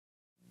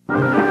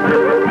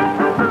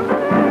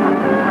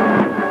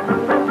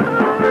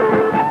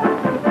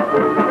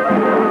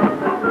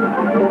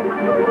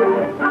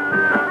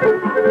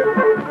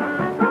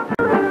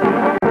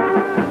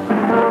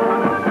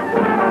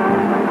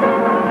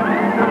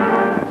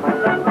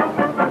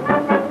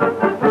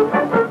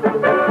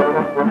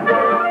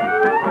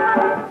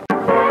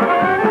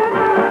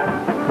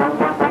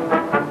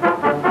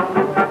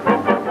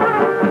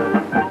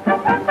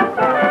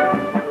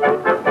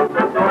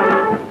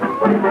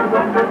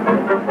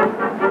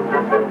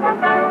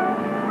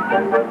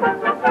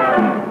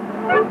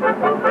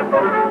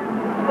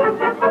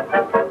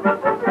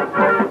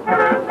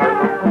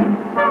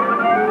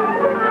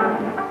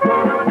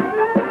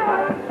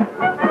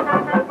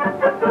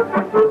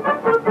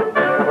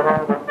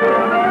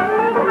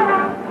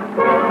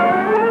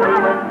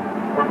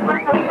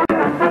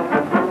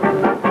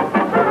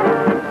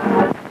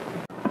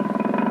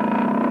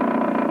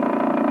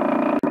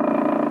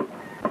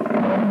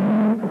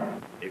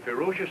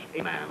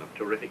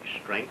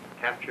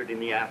In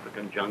the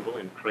African jungle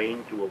and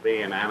trained to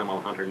obey an animal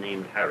hunter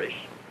named Harris,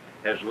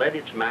 has led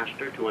its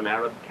master to an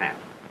Arab camp.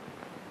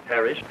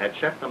 Harris had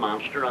set the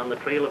monster on the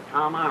trail of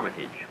Tom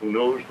Armitage, who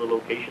knows the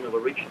location of a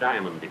rich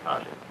diamond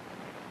deposit.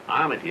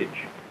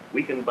 Armitage,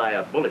 weakened by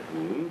a bullet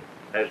wound,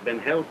 has been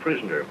held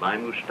prisoner by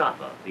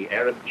Mustafa, the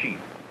Arab chief,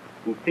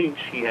 who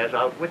thinks he has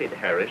outwitted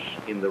Harris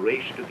in the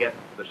race to get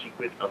the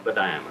secret of the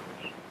diamonds.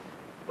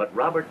 But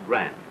Robert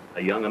Grant,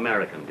 a young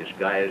American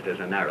disguised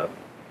as an Arab,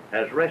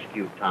 has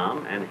rescued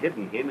Tom and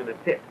hidden him in a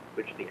pit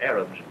which the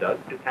Arabs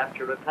dug to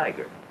capture a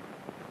tiger.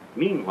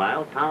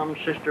 Meanwhile, Tom's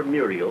sister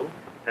Muriel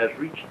has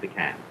reached the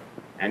camp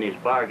and is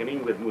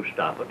bargaining with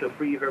Mustafa to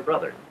free her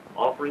brother,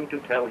 offering to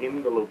tell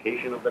him the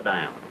location of the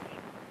diamonds.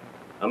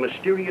 A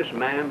mysterious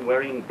man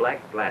wearing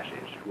black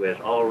glasses, who has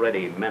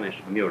already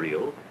menaced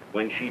Muriel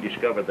when she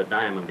discovered the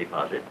diamond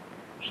deposit,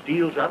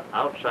 steals up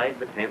outside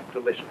the tent to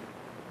listen.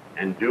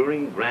 And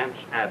during Grant's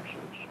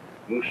absence,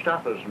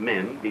 Mustafa's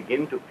men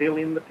begin to fill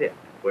in the pit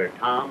where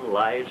Tom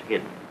lies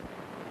hidden.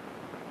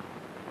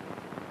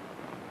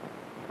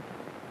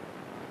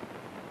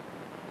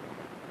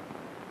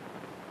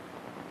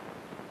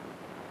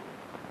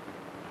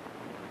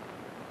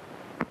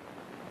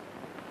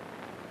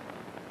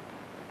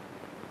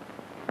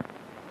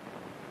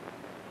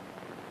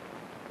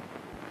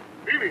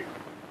 Bibi!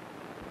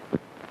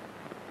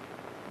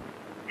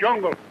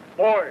 Jungle,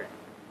 boy,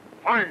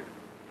 fine.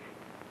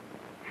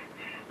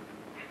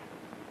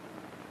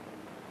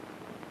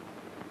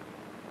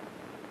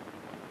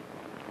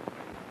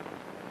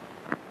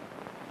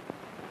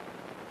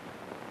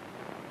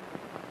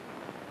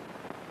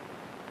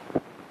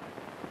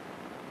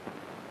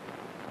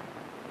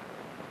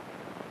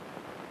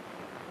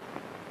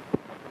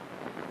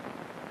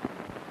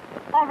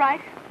 All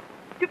right.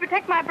 To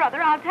protect my brother,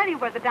 I'll tell you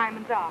where the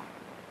diamonds are.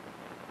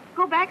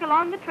 Go back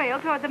along the trail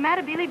toward the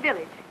Matabele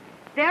village.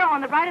 There, on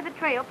the right of the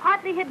trail,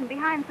 partly hidden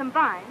behind some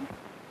vines.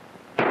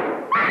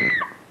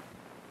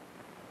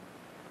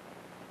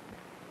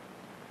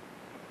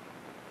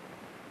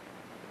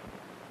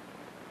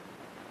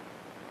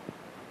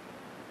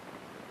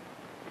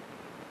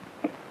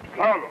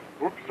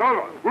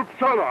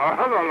 Uppsala,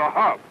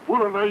 Ahalaha,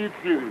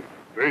 Puranaitiri,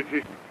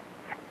 Veti.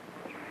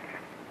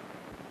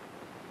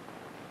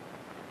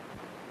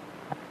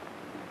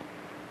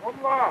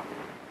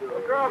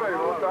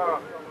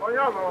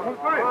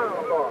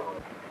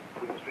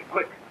 We must be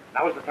quick.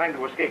 Now is the time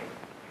to escape.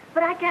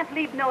 But I can't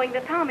leave knowing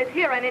that Tom is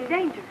here and in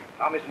danger.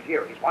 Tom isn't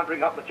here. He's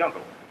wandering out in the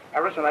jungle.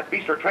 Harris and that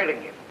beast are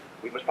trailing him.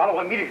 We must follow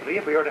immediately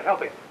if we are to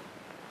help him.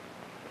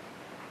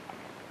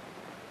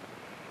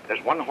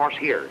 There's one horse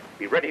here.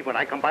 Be ready when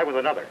I come by with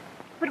another.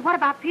 But what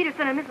about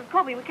Peterson and Mrs.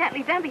 Colby? We can't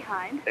leave them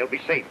behind. They'll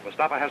be safe.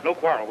 Mustafa has no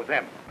quarrel with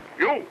them.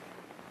 You!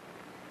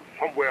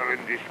 Somewhere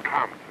in this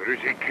camp, there is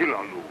a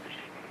killer loose.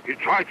 He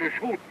tried to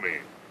shoot me.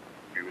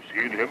 You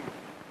seen him?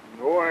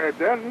 No, I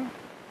didn't.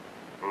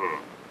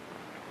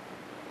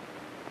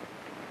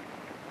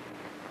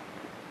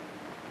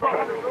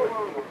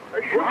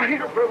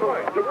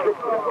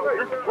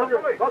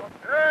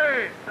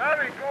 Hey,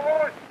 Daddy, go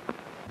on!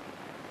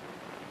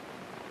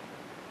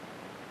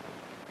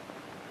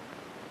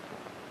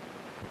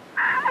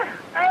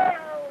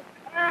 Help!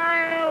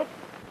 Help!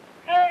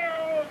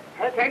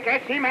 Help!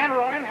 Can't see man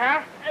running,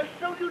 huh?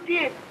 So you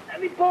did,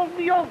 and he pulled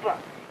me over.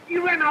 He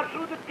ran out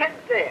through the tent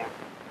there.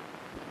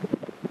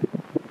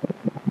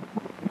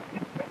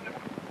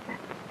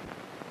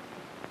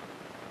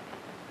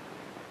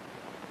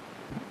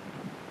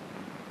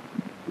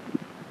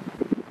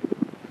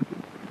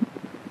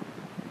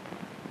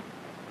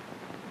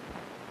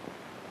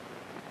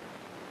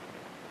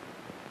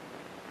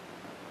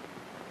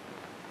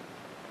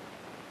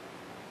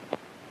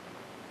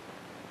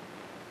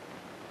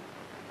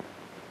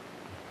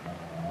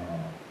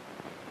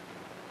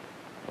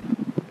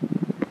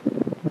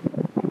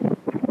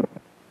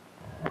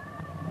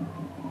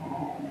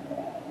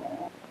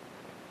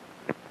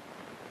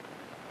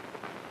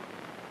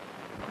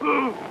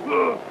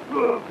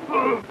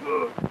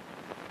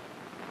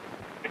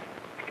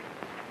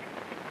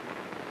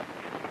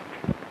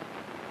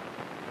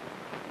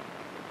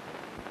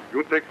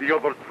 You take the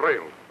other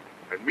trail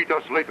and meet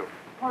us later.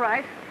 All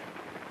right.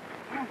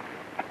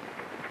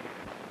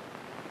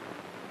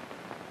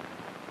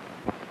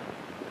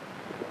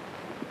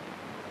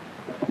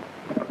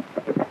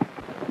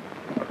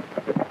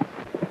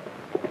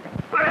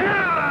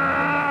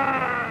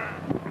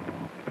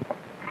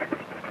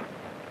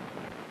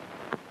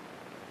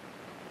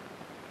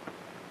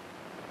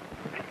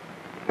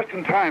 Just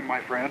in time,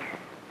 my friend.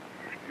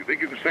 You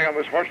think you can stay on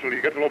this horse till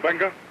you get to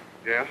Lubanga?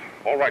 Yes?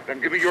 All right, then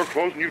give me your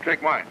clothes and you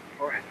take mine.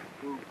 All right.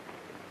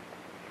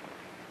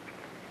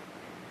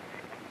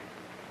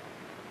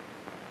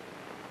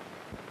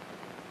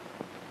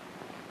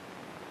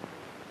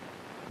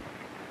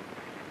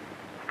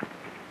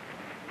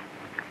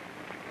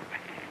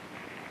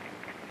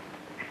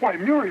 Why,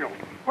 Muriel,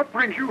 what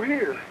brings you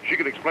here? She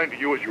can explain to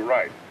you as you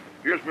ride.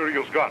 Here's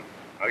Muriel's gun.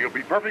 Now, you'll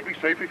be perfectly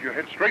safe if you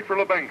head straight for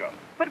Lubanga.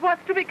 But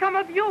what's to become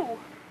of you?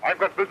 I've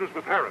got business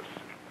with Harris.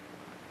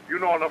 You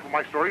know enough of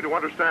my story to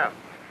understand.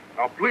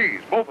 Now, please,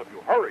 both of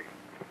you, hurry.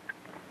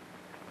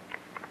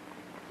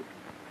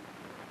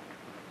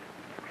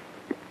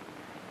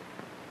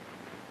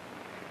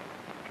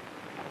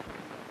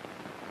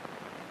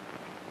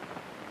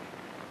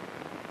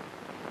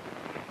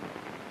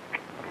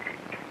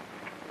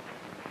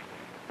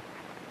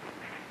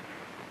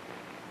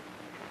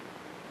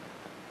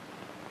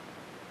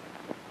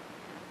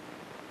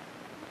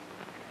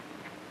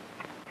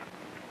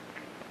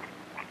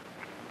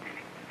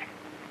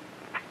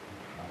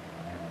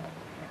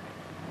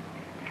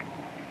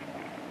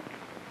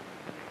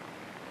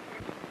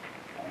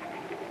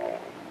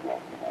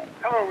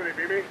 Hello, Willie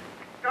Beebe.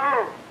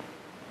 Go!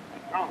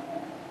 No.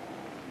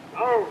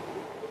 No.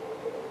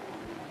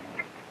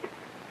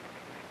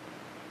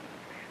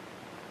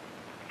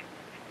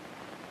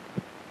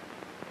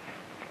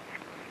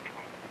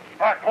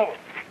 All right, hold it.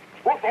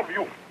 Both of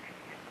you.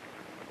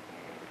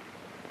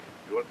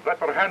 You had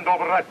better hand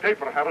over that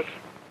paper, Harris.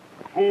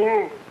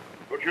 Fool.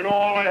 But you know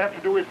all I have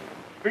to do is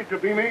speak to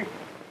Beamy?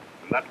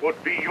 And that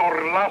would be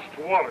your last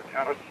word,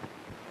 Harris.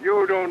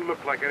 You don't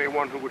look like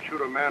anyone who would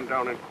shoot a man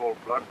down in cold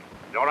blood.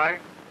 Don't I?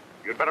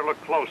 You'd better look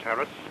close,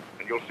 Harris,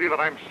 and you'll see that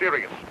I'm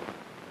serious.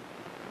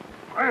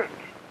 Grant.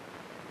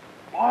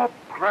 Bob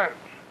Grant.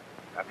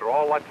 After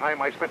all that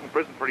time I spent in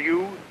prison for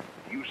you,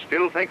 you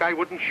still think I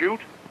wouldn't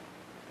shoot?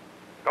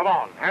 Come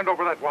on, hand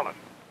over that wallet.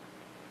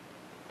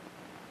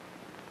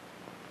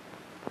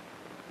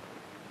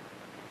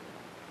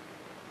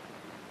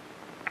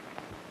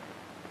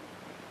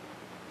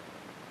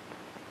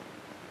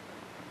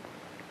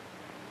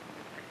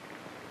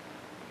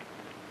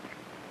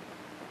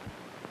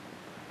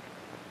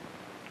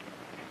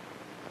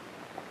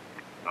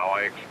 Now,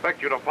 I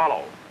expect you to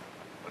follow.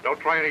 But don't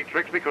try any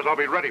tricks because I'll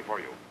be ready for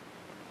you.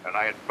 And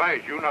I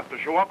advise you not to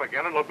show up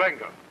again in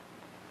Lubanga.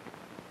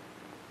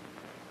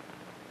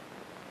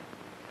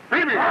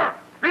 Phoebe!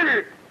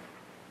 Phoebe!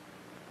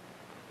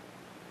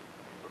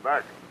 We're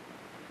back.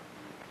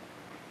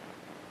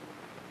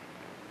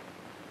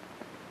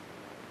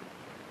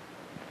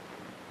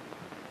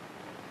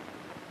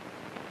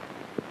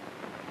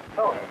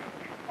 Oh,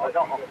 I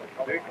don't know.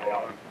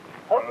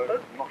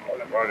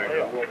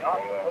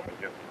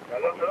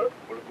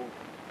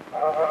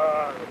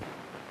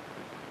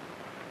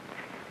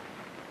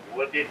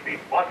 Would it be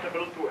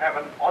possible to have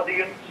an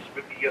audience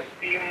with the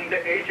esteemed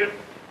agent?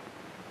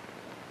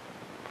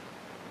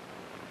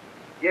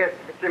 Yes,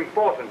 it's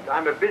important.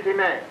 I'm a busy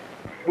man.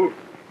 You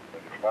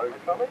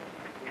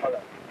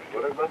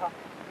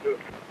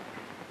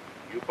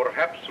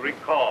perhaps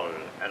recall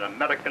an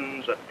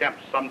American's attempt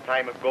some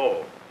time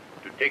ago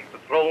to take the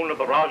throne of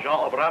the Raja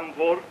of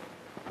Rampur?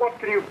 What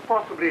can you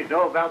possibly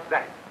know about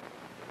that?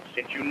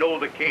 Since you know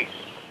the case,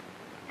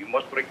 you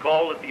must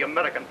recall that the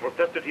American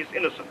protested his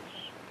innocence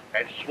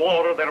and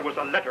swore there was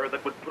a letter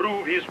that would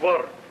prove his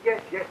word.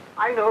 Yes,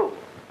 I know.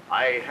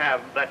 I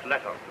have that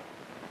letter.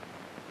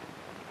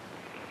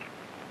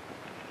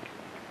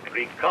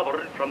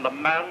 Recovered from the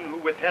man who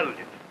withheld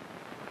it.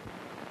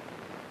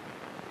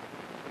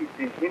 It's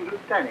in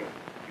Hindustani.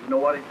 You know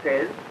what it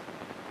says?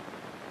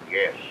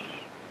 Yes.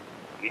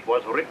 It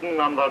was written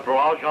on the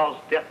Raja's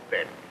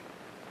deathbed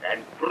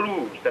and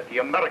proves that the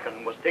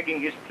American was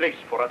taking his place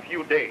for a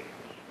few days.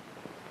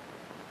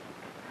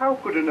 How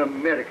could an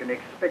American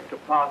expect to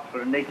pass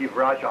for a native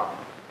Raja?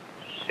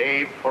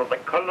 Save for the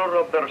color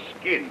of their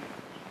skin,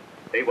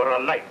 they were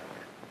alike.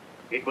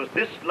 It was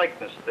this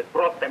likeness that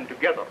brought them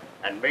together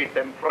and made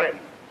them friends.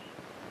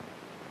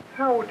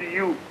 How do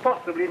you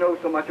possibly know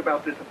so much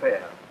about this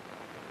affair?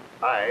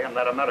 I am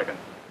that American.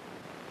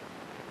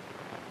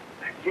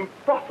 That's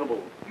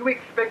impossible. You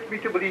expect me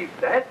to believe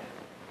that?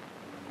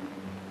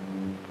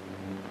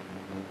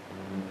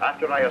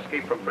 After I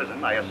escaped from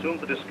prison, I assumed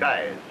the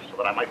disguise so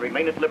that I might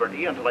remain at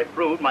liberty until I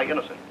proved my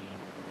innocence.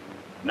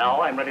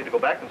 Now I'm ready to go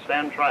back and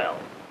stand trial.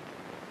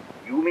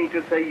 You mean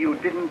to say you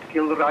didn't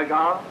kill the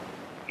Raja?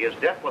 His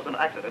death was an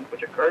accident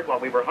which occurred while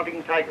we were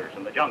hunting tigers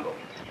in the jungle.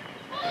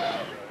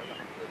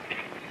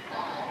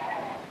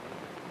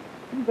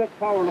 Who's that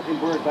sour-looking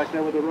bird back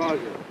there with the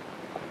Raja?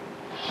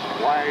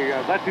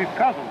 Why, that's his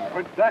cousin,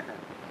 Prince Decker.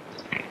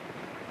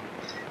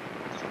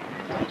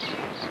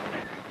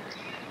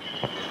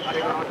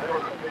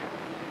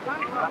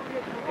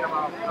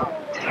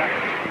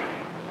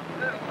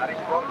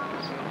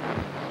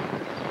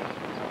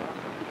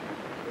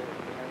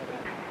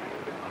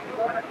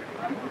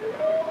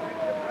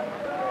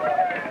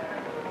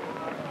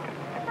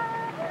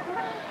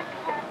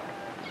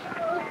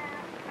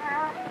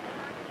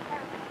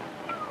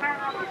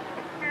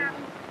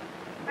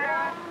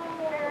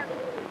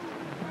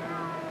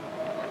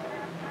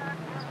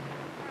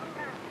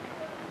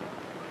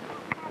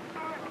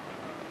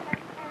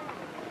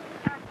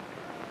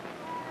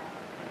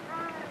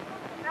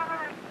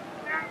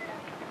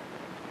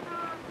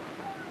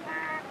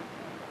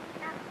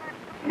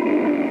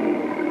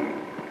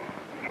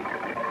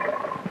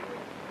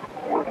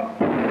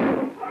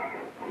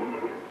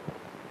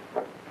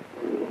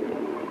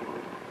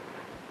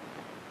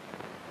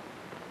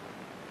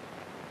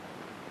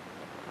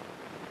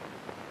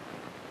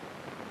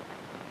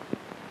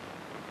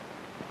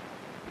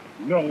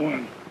 No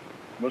one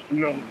must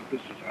know that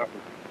this has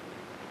happened.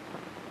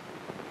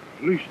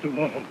 Least of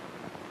all,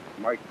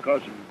 my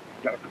cousin,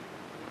 Jack.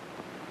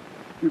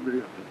 Give me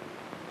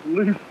a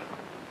leaf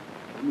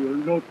from your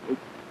notebook.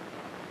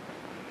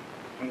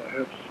 While I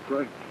have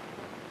strength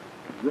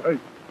to write.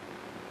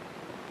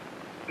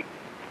 You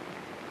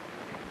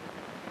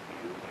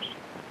must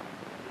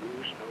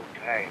lose no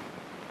time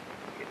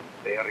in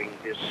bearing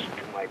this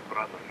to my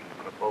brother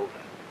in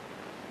Crapolda.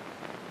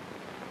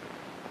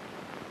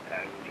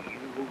 And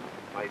you,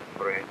 my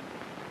friend,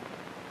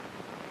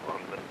 for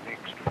the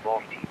next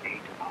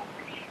 48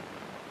 hours,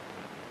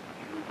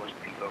 you must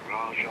be the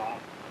Raja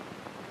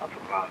of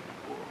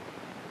Ranpur.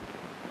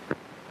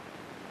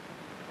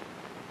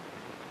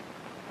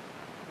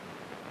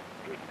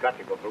 You've got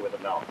to go through with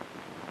it now.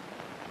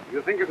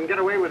 You think you can get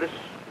away with this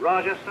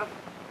Raja stuff?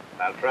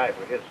 I'll try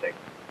for his sake.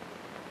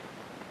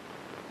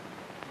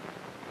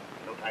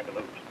 No time to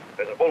lose.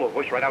 There's a bowl of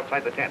bush right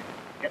outside the tent.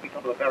 Get me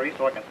some of the berries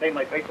so I can stain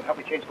my face and help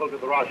me change clothes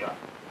with the Raja.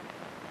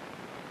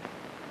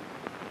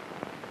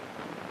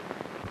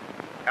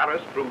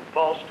 Harris proved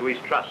false to his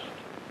trust,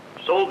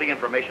 sold the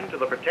information to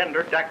the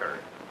pretender Decker,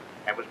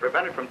 and was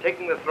prevented from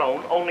taking the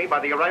throne only by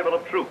the arrival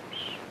of troops.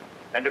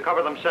 And to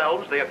cover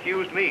themselves, they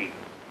accused me.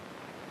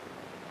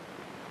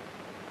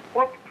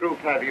 What proof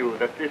have you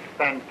that this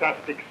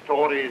fantastic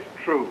story is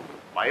true?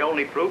 My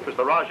only proof is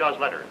the Raja's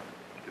letter.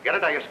 To get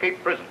it, I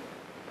escaped prison,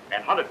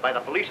 and hunted by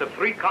the police of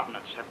 3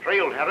 continents, have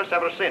trailed Harris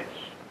ever since.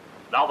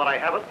 Now that I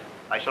have it,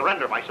 I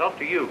surrender myself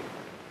to you.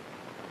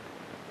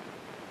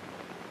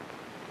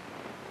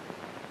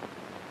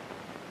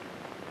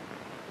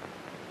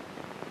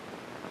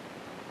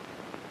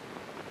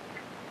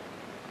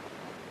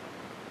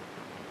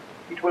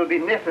 It will be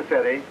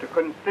necessary to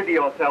consider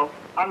yourself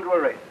under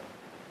arrest.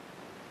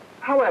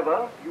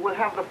 However, you will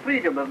have the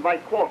freedom of my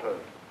quarters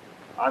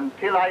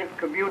until I have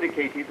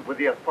communicated with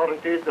the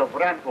authorities of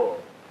Ranpur.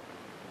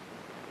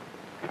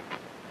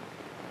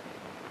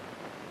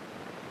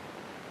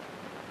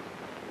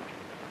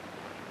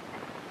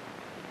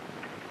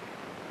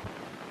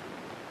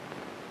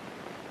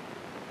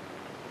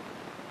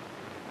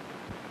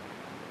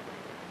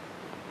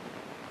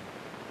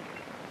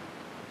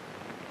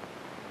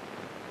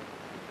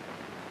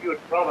 You'd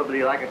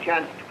probably like a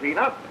chance to clean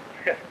up.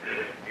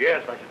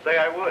 Yes, I should say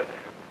I would.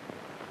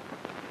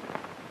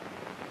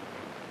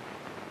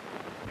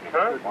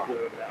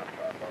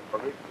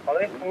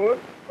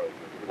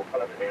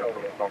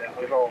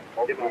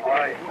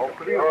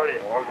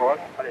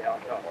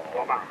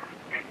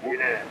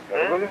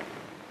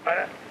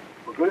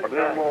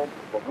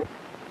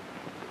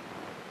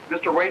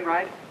 Mr.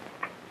 Wainwright,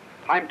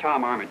 I'm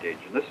Tom Armitage,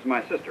 and this is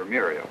my sister,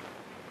 Muriel.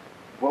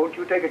 Won't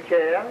you take a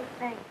chair?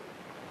 Thanks.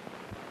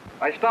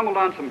 I stumbled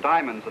on some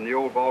diamonds in the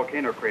old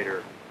volcano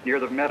crater near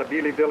the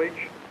Matabili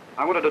village.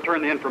 I wanted to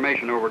turn the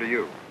information over to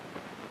you.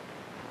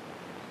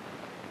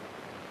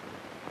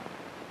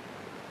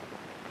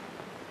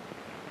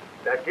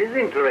 That is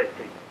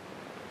interesting.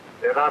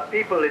 There are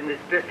people in this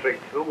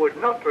district who would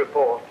not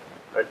report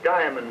a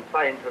diamond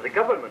find to the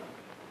government,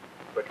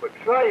 but would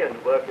try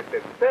and work it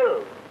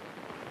themselves,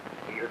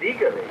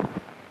 illegally.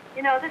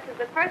 You know, this is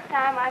the first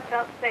time I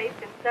felt safe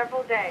in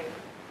several days.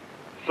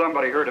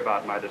 Somebody heard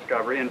about my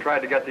discovery and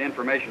tried to get the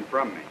information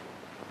from me.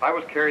 I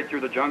was carried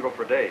through the jungle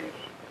for days.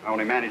 I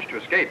only managed to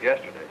escape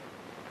yesterday.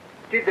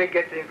 Did they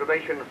get the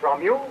information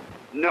from you?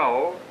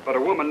 No, but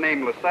a woman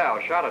named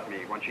LaSalle shot at me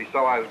when she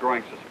saw I was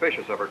growing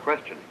suspicious of her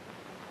questioning.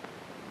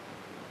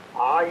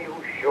 Are you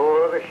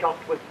sure the shot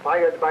was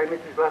fired by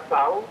Mrs.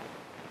 LaSalle?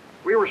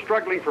 We were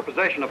struggling for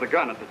possession of the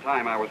gun at the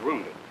time I was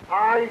wounded.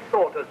 I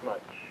thought as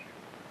much.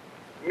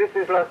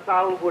 Mrs.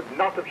 LaSalle would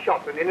not have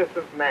shot an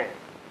innocent man.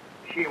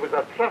 She was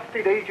a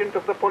trusted agent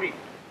of the police.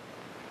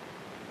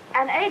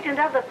 An agent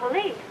of the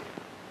police?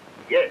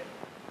 Yes,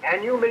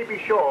 and you may be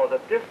sure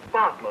that this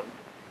department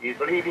is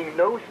leaving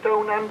no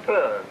stone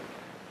unturned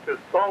to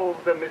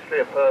solve the mystery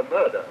of her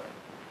murder.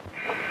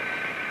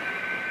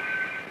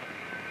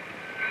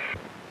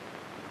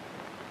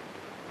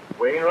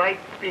 Wainwright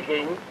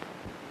speaking.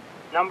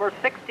 Number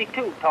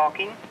 62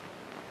 talking.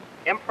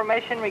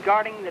 Information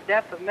regarding the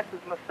death of Mrs.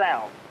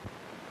 LaSalle.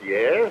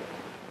 Yes?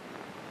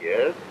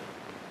 Yes?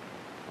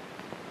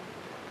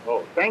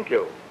 Oh, thank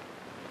you.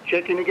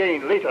 Check in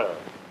again later.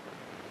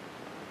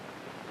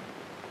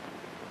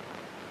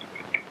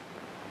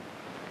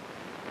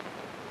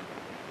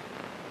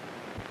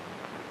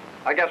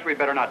 I guess we'd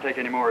better not take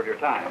any more of your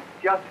time.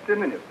 Just a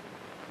minute.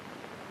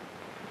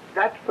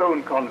 That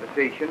phone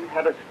conversation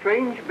had a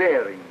strange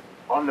bearing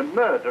on the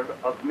murder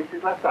of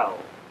Mrs. LaSalle.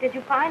 Did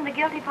you find the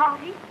guilty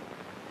party?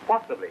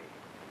 Possibly.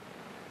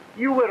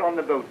 You were on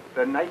the boat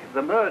the night of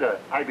the murder,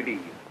 I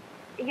believe.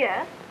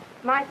 Yes.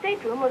 My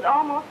stateroom was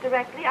almost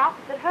directly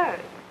opposite hers.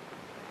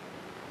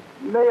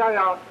 May I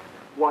ask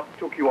what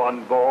took you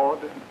on board,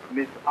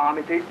 Miss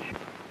Armitage?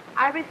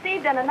 I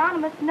received an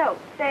anonymous note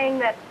saying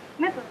that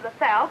Mrs.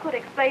 LaSalle could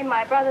explain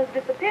my brother's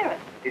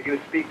disappearance. Did you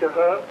speak to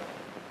her?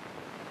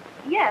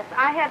 Yes,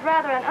 I had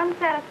rather an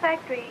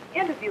unsatisfactory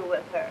interview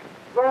with her.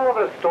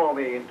 Rather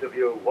stormy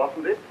interview,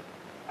 wasn't it?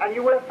 And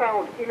you were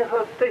found in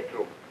her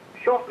stateroom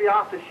shortly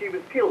after she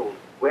was killed,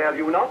 were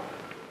you not?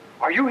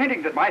 Are you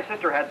hinting that my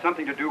sister had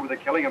something to do with the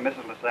killing of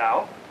Mrs.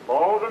 LaSalle?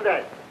 More than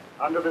that.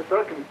 Under the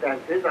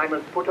circumstances, I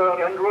must put her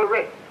under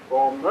arrest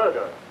for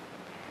murder.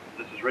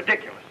 This is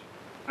ridiculous.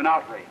 An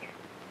outrage.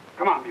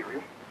 Come on, be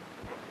real.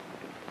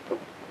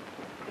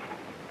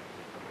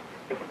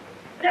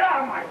 Get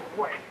out of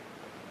my way!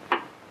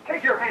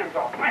 Take your hands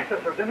off. My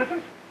sister's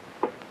innocent.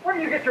 Where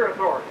do you get your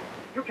authority?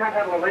 You can't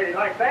handle a lady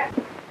like that.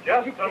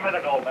 Just a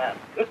minute, old man.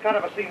 This kind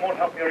of a scene won't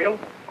help Muriel.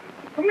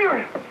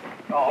 Muriel!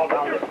 Oh,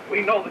 now, listen,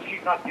 we know that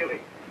she's not guilty,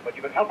 but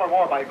you can help her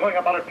more by going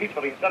about it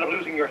peacefully instead of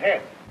losing your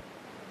head.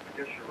 I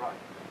guess you're right.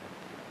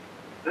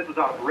 This is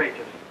outrageous.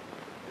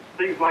 It's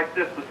things like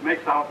this that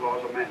makes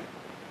outlaws of men.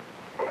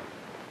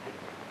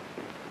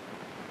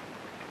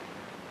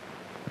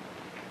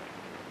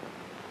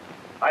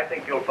 I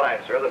think you'll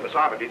find, sir, that Miss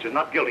Armitage is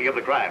not guilty of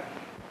the crime.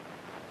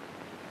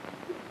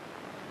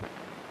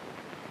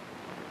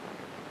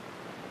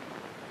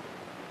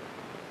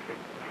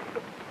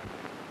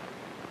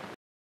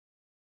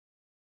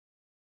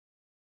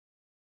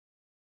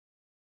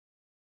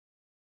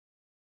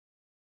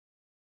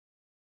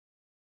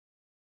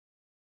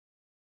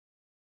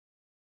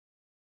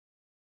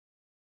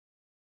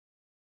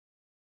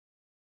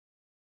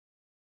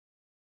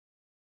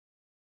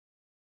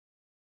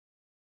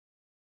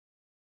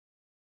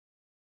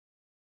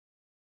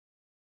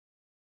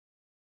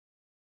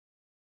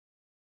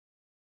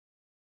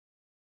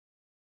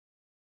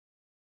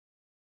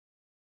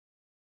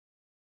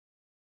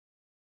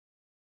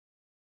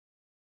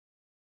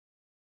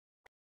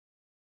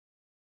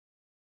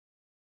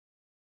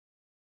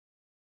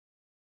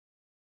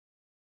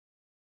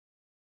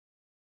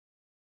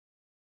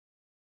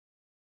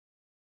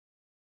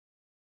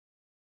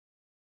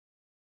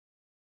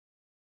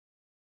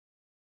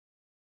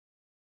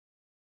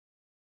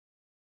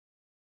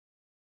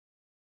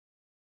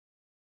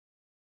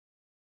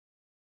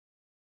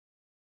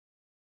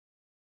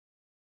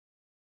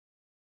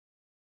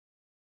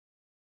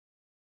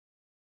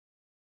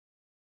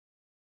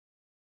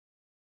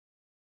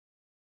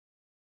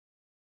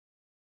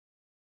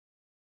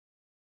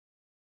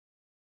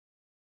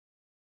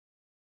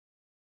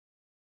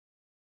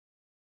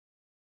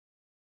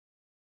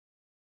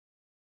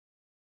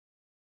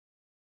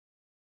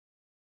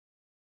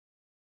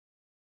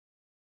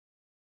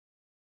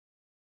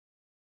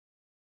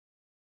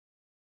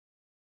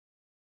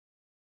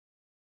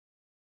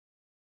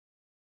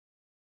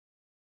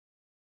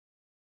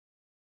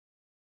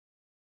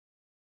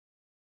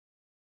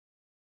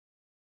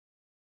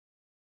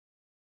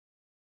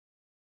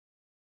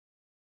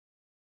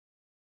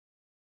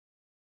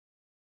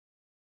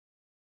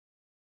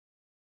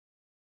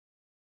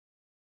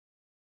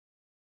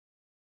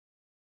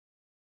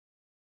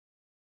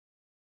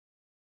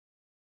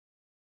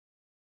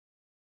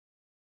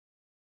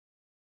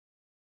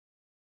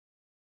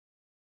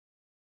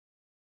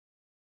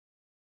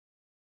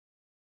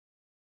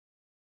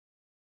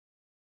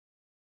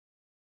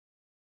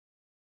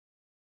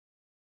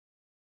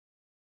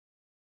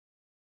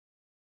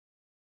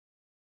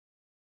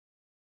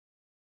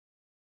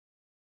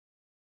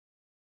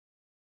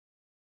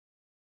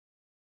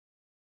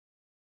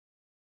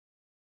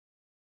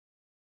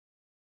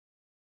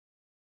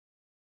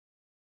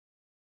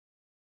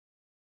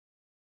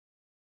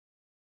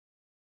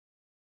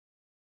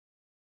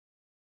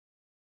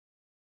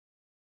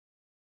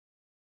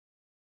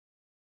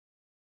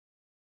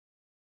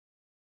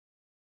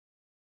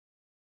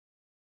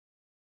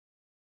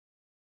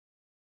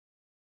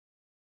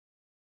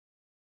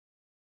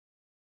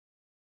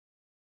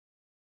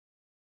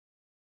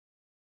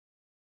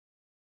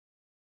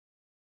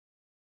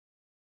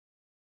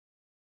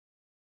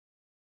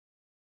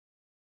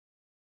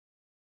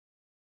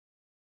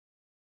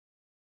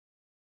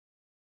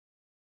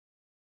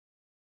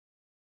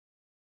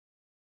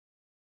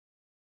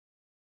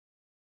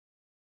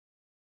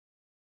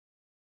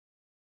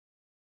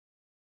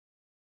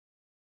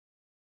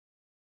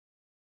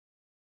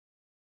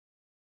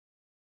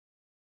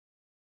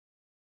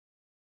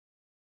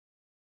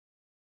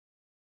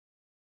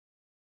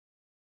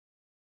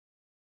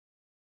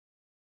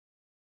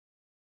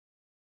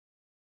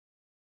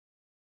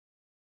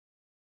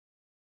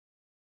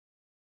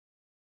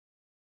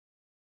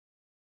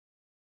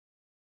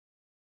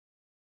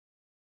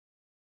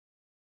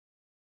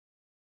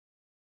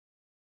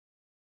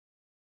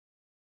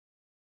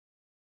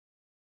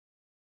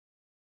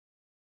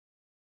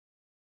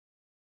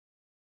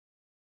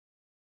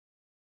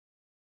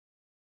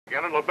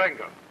 Again in La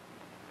Benga.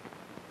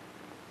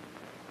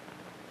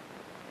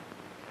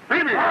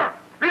 Phoebe!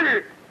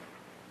 Phoebe!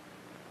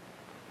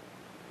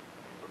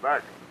 We're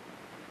back.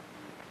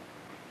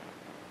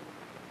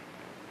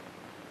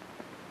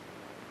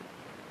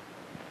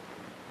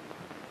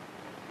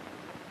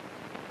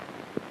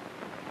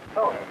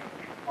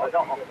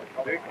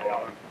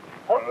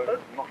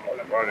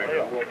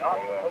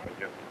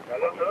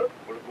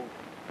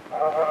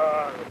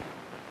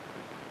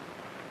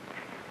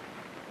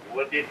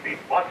 Would it be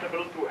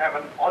possible to have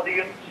an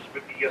audience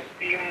with the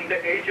esteemed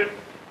agent?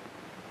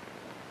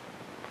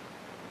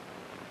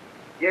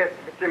 Yes,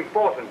 it's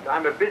important.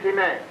 I'm a busy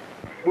man.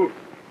 You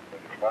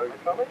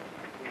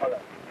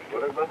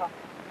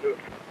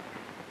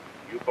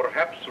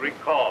perhaps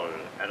recall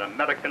an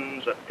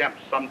American's attempt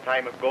some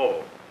time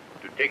ago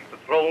to take the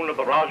throne of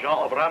the Raja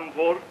of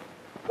Rampur?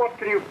 What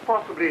can you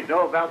possibly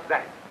know about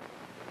that?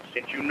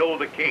 Since you know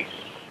the case,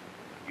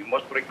 you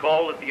must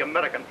recall that the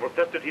American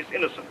protested his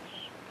innocence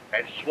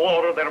and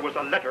swore there was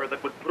a letter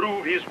that would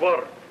prove his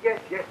word.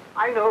 Yes,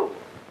 I know.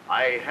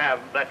 I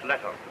have that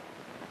letter.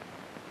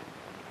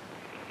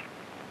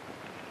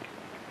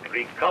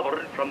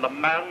 Recovered from the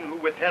man who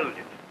withheld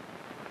it.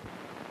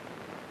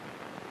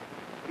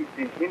 It's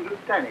in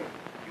Hindustani.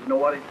 You know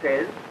what it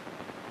says?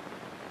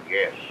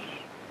 Yes.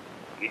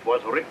 It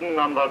was written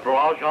on the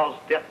Raja's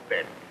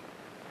deathbed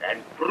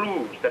and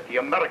proves that the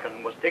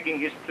American was taking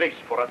his place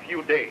for a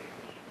few days.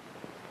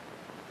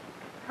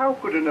 How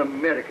could an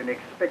American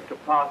expect to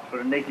pass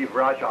for a native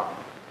Raja?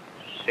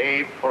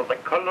 Save for the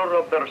color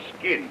of their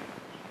skin,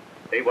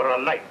 they were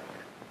alike.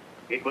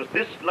 It was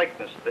this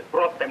likeness that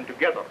brought them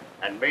together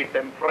and made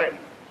them friends.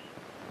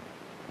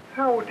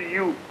 How do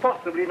you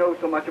possibly know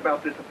so much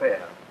about this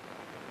affair?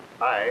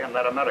 I am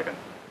that American.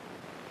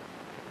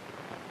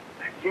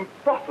 That's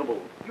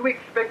impossible. You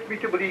expect me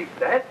to believe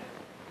that?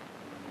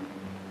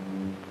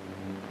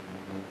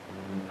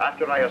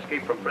 After I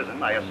escaped from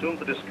prison, I assumed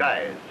the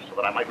disguise so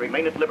that I might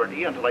remain at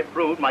liberty until I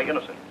proved my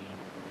innocence.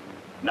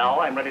 Now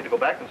I'm ready to go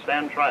back and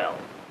stand trial.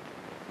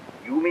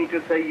 You mean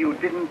to say you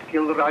didn't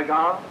kill the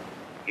Raja?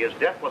 His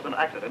death was an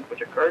accident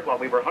which occurred while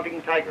we were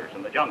hunting tigers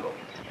in the jungle.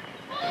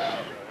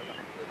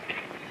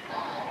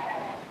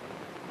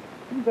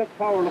 Who's that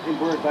sour-looking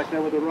bird back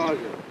there with the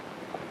Raja?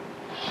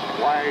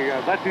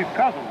 Why, that's his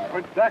cousin,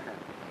 Prince Decker.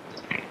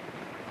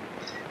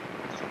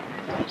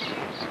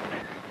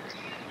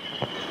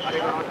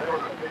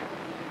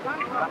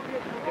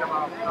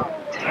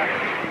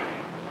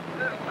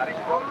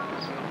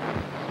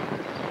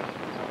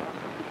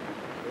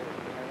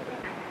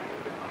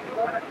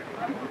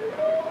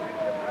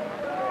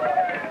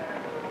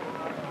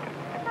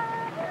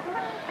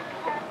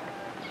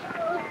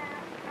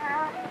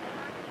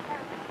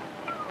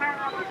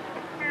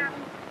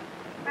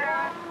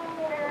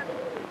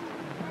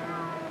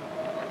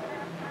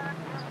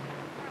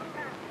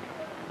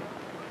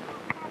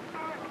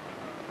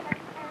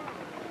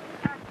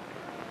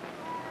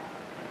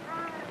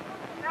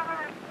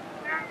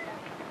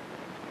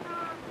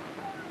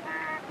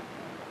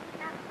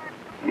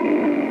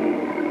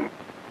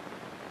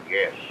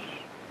 Yes.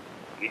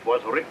 It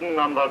was written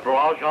on the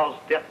Raja's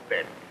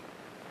deathbed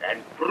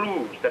and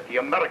proves that the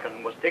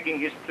American was taking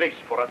his place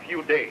for a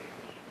few days.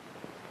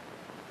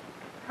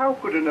 How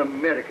could an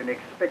American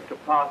expect to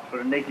pass for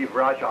a native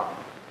Raja?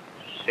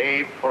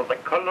 Save for the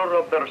color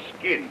of their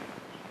skin,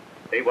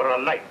 they were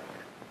alike.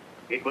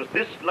 It was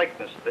this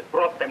likeness that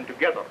brought them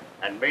together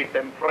and made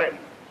them friends.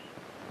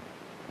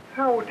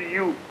 How do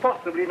you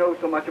possibly know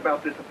so much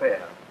about this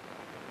affair?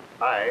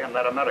 I am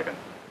that American.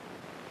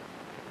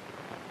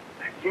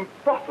 That's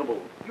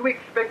impossible. You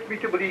expect me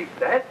to believe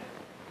that?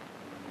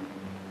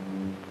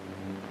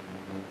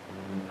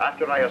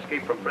 After I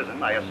escaped from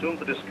prison, I assumed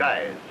the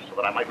disguise so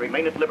that I might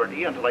remain at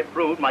liberty until I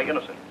proved my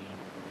innocence.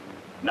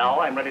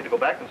 Now I'm ready to go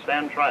back and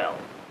stand trial.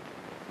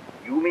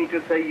 You mean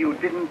to say you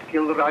didn't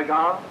kill the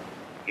Raja?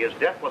 His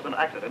death was an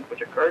accident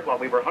which occurred while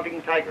we were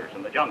hunting tigers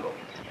in the jungle.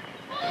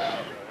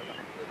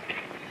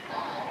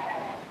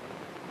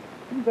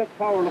 Who's that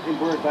sour-looking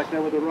bird back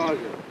there with the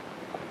Raja?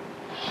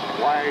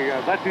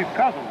 Why, that's his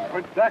cousin, Prince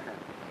Decker.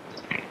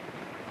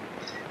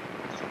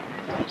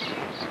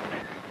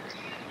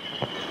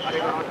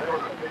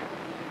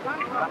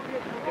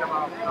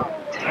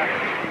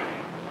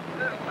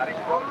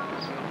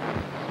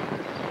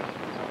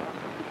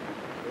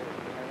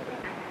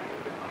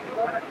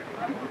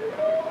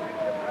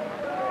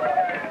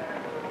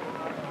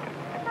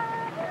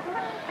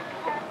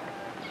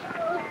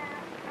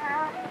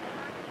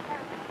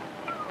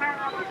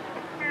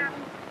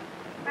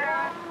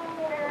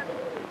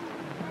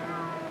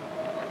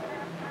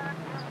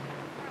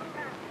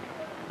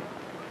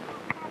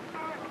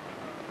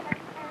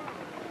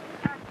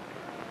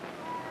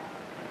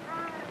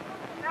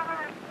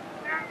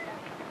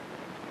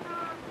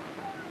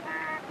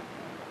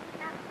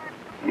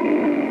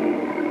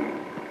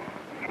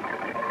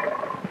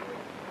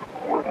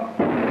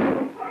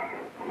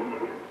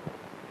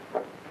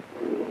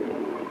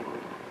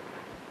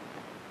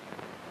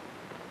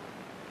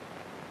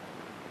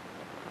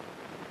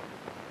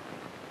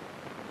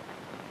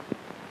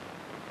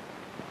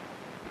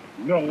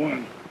 No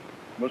one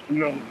must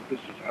know that this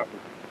has happened.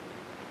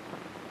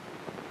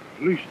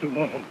 Least of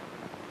all,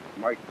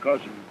 my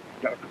cousin,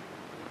 Jack.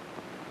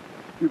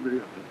 Give me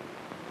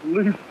a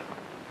leaf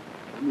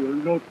from your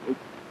notebook.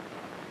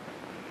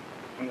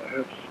 I'll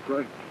have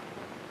strength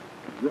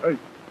to write.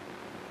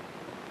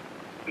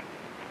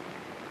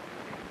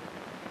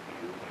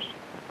 You must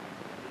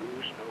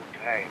lose no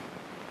time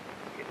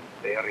in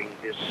bearing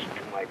this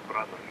to my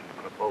brother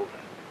in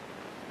Kraboda.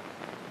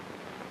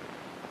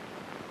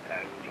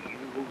 And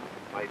you,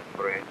 my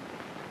friend,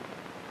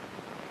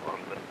 for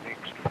the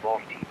next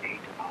 48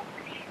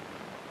 hours,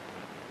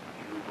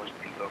 you must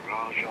be the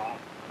Raja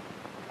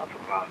of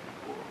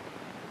Radpur.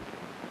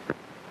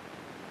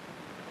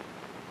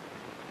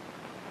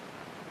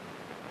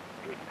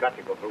 We've got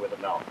to go through with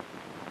it now.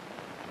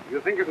 You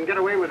think you can get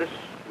away with this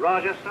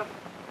Raja stuff?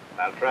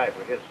 I'll try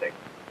for his sake.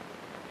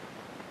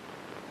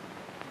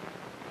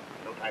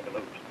 No time to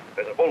lose.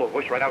 There's a bowl of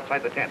bush right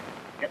outside the tent.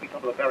 Get me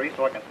some of the berries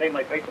so I can stain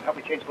my face and help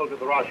me change clothes with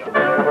the Raja.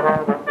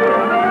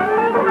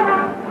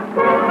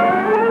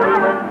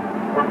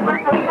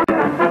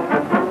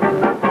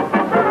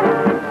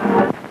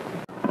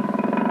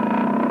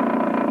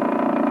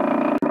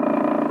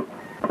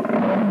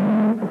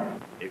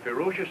 A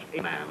ferocious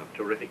man of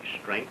terrific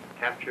strength,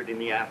 captured in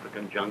the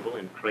African jungle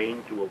and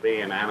trained to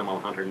obey an animal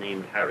hunter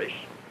named Harris,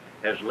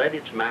 has led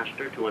its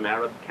master to an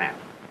Arab camp.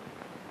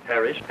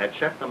 Harris had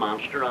set the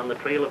monster on the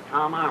trail of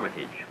Tom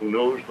Armitage, who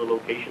knows the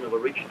location of a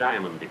rich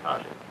diamond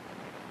deposit.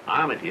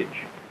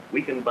 Armitage,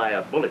 weakened by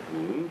a bullet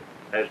wound,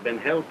 has been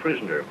held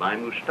prisoner by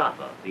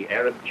Mustafa, the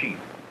Arab chief,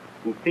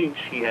 who thinks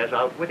he has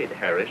outwitted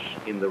Harris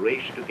in the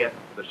race to get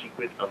the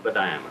secret of the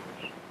diamonds.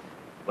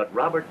 But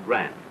Robert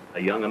Grant,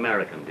 a young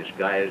American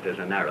disguised as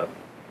an Arab,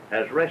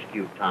 has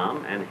rescued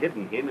Tom and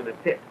hidden him in a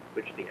pit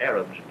which the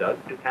Arabs dug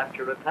to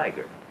capture a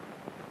tiger.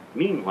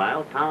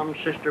 Meanwhile, Tom's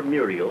sister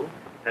Muriel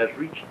has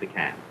reached the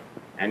camp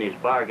and is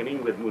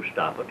bargaining with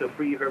Mustafa to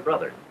free her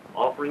brother,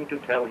 offering to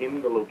tell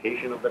him the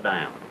location of the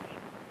diamonds.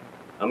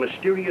 A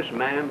mysterious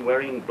man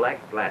wearing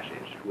black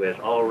glasses, who has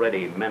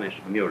already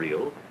menaced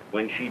Muriel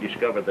when she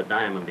discovered the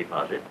diamond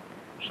deposit,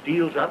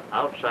 steals up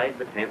outside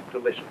the tent to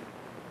listen.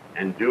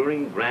 And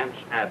during Grant's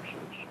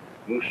absence,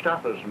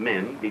 Mustafa's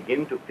men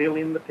begin to fill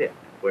in the pit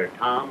where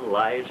Tom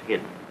lies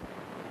hidden.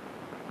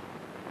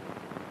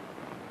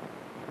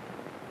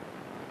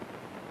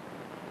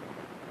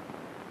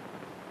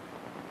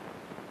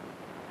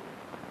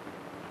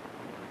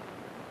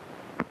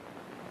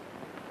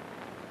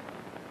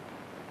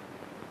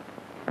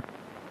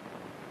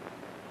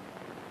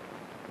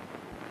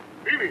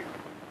 Bibi!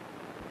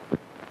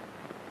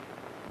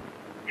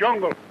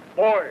 Jungle,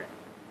 boy,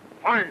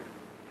 find.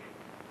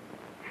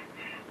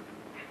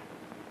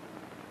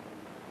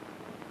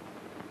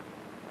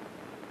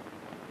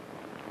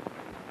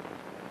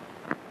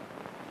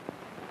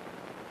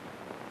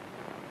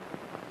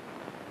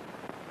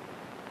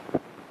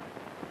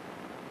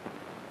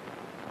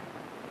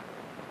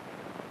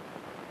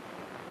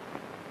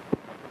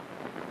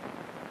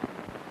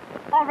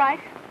 All right.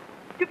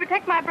 To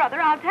protect my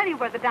brother, I'll tell you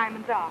where the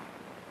diamonds are.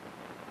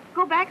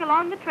 Go back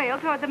along the trail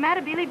toward the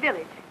Matabele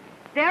village.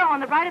 There, on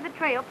the right of the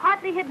trail,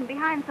 partly hidden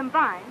behind some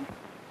vines.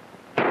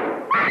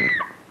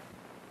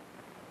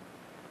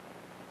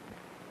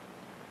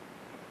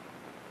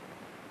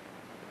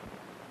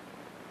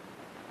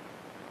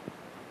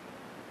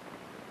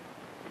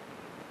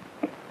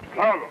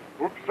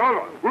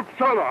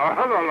 Uppsala,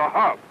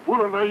 Ahana,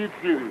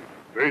 Puranaitiri,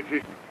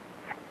 Beti.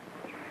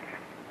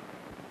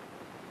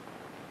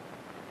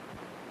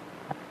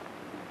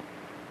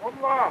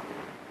 Allah!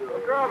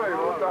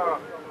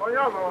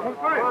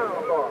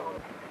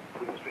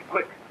 We must be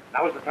quick.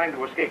 Now is the time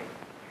to escape.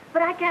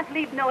 But I can't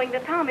leave knowing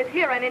that Tom is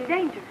here and in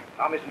danger.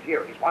 Tom isn't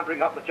here. He's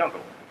wandering out in the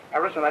jungle.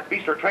 Harris and that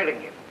beast are trailing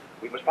him.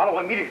 We must follow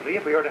immediately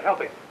if we are to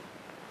help him.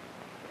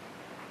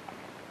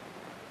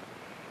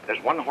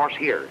 There's one horse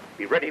here.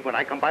 Be ready when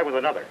I come by with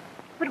another.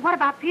 But what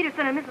about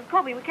Peterson and Mrs.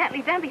 Colby? We can't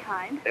leave them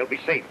behind. They'll be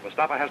safe.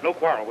 Mustafa has no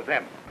quarrel with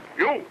them.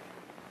 You!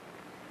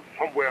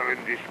 Somewhere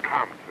in this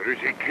camp, there is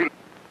a killer.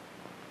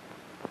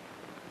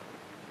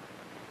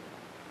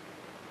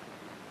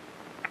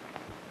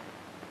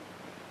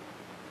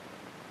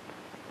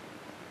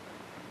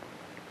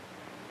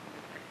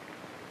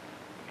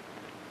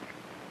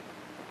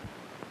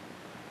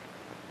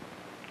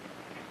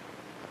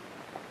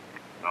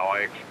 Now, I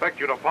expect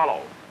you to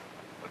follow.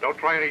 But don't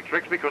try any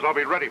tricks because I'll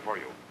be ready for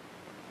you.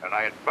 And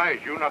I advise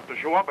you not to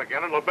show up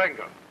again in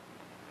Labenga.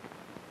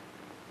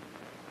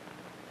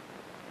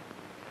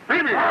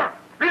 Bibi!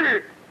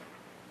 Bibi!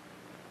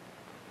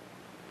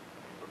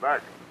 We're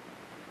back.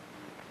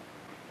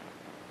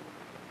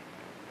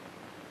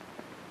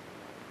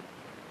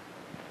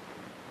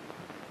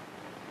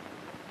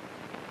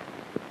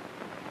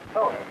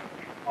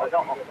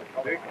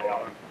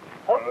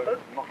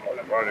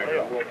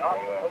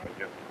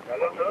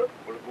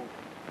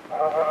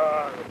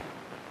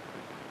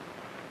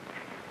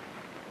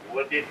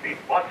 Would it be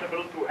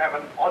possible to have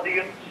an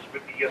audience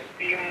with the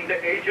esteemed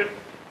agent?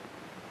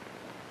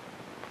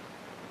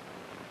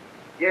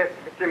 Yes,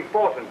 it's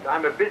important.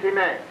 I'm a busy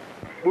man.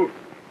 You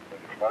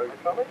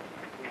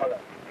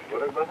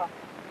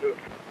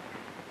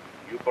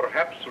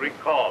perhaps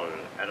recall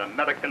an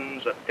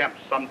American's attempt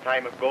some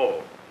time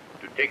ago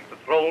to take the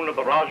throne of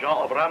the Raja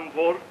of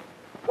Rampur?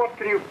 What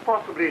can you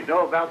possibly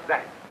know about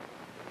that?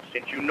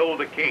 Since you know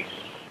the case,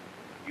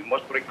 you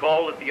must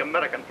recall that the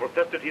American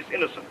protested his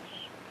innocence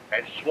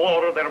and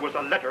swore there was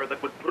a letter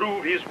that would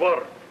prove his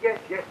word. Yes,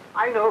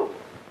 I know.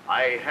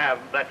 I have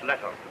that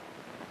letter.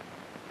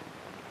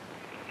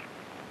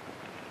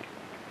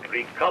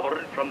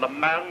 Recovered from the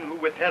man who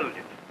withheld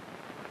it.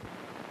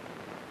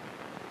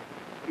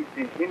 It's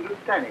in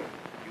Hindustani.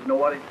 You know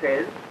what it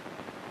says?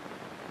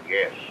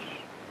 Yes.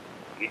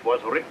 It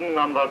was written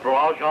on the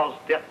Raja's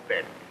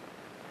deathbed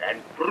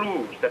and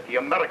proves that the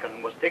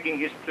American was taking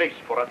his place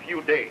for a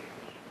few days.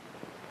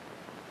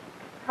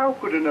 How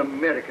could an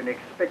American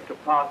expect to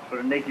pass for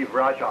a native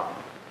Raja?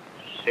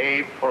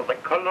 Save for the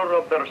color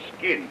of their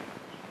skin,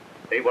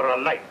 they were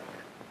alike.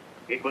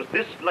 It was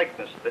this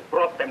likeness that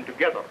brought them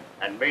together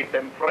and made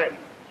them friends.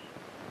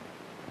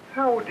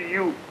 How do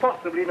you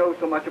possibly know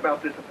so much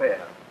about this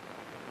affair?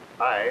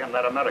 I am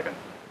that American.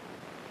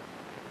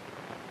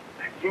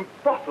 That's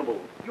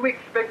impossible. You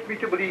expect me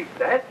to believe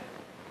that?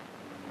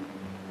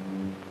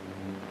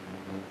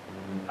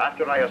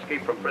 After I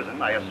escaped from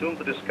prison, I assumed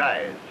the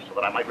disguise so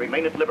that I might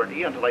remain at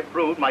liberty until I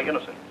proved my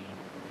innocence.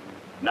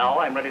 Now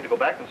I'm ready to go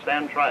back and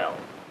stand trial.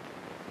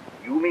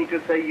 You mean to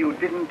say you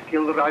didn't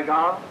kill the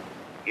Raja?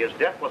 His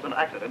death was an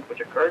accident which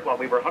occurred while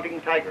we were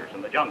hunting tigers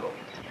in the jungle.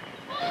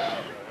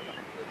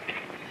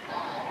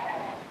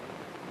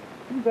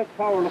 Who's that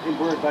sour-looking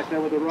bird back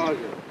there with the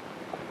Raja?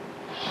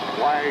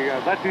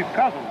 Why, that's his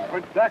cousin,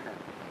 Prince Decker.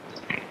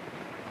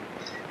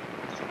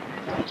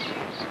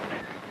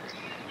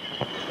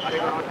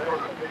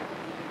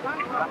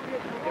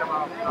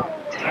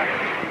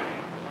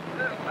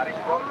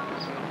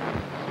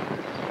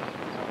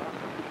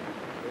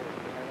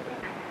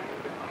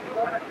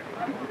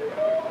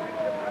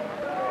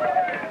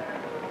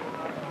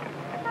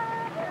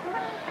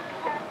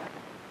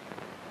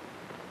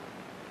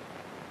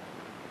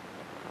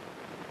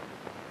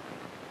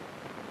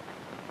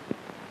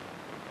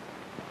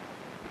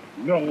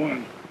 No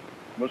one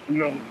must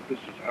know that this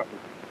has happened.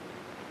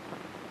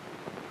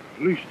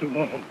 Least of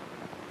all,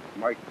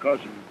 my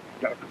cousin,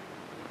 Decker.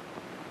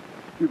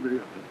 Give me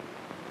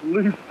a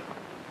leaf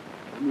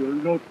from your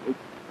notebook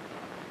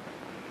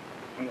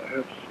while I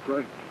have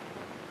strength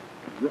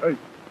to write.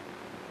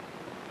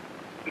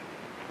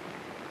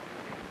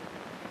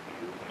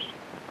 You must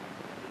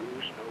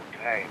lose no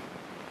time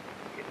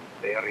in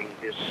bearing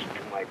this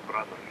to my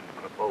brother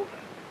in Kraboda.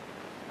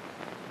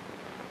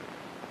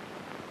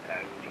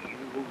 And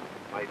you,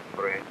 my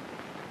friend,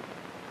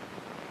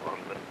 for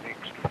the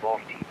next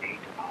 48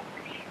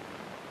 hours,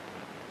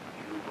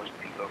 you must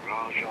be the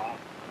Raja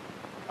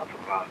of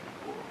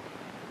Rampur.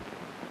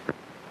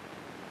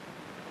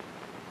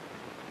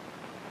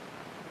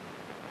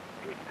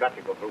 We've got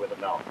to go through with it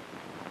now.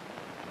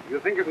 You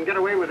think you can get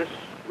away with this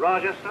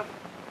Raja stuff?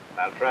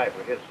 I'll try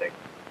for his sake.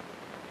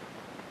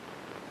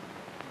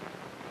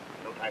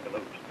 No time to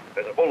lose.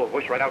 There's a bowl of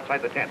bush right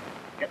outside the tent.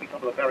 Get me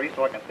some of the berries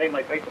so I can stain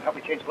my face and help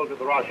me change clothes with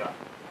the Raja.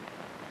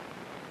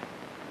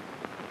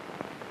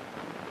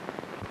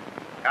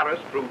 Harris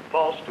proved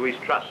false to his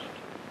trust,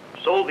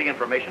 sold the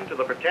information to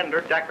the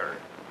pretender Decker,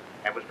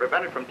 and was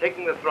prevented from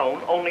taking the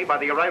throne only by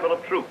the arrival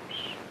of troops.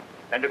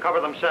 And to cover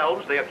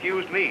themselves, they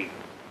accused me.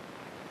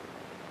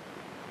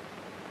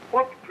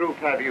 What proof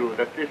have you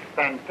that this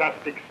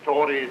fantastic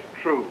story is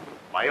true?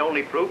 My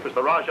only proof is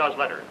the Raja's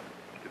letter.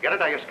 To get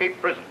it, I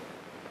escaped prison,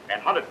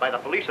 and hunted by the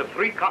police of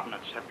 3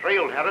 continents, have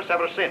trailed Harris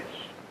ever since.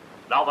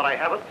 Now that I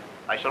have it,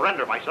 I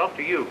surrender myself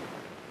to you.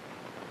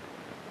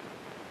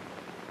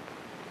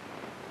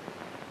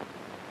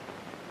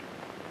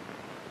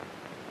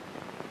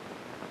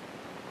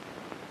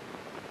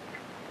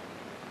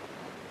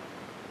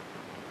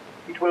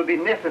 It will be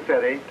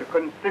necessary to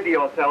consider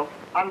yourself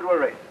under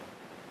arrest.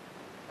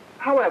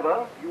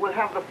 However, you will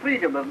have the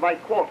freedom of my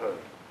quarters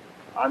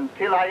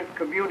until I've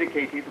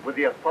communicated with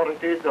the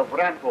authorities of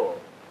Rampur.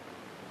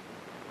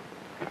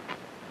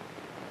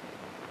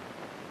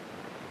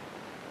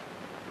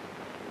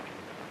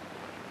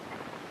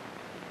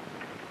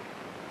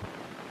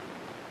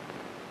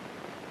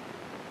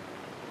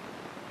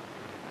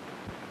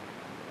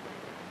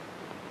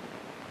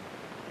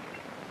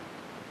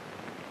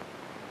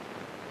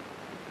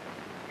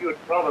 You'd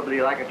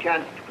probably like a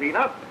chance to clean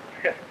up.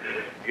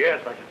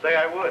 Yes, I should say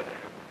I would.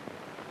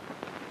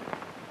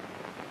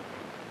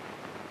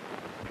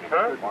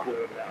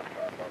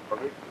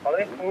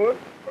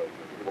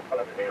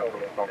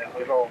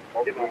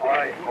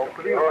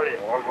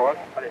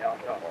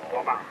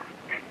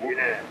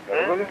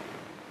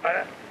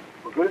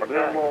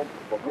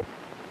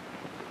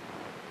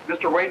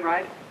 Mr.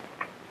 Wainwright,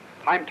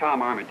 I'm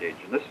Tom Armitage,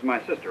 and this is my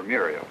sister,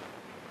 Muriel.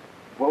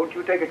 Won't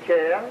you take a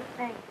chair?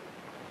 Thank you.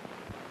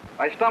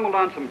 I stumbled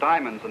on some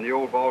diamonds in the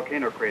old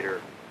volcano crater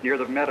near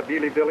the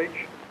Matabili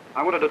village.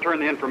 I wanted to turn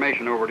the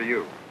information over to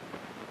you.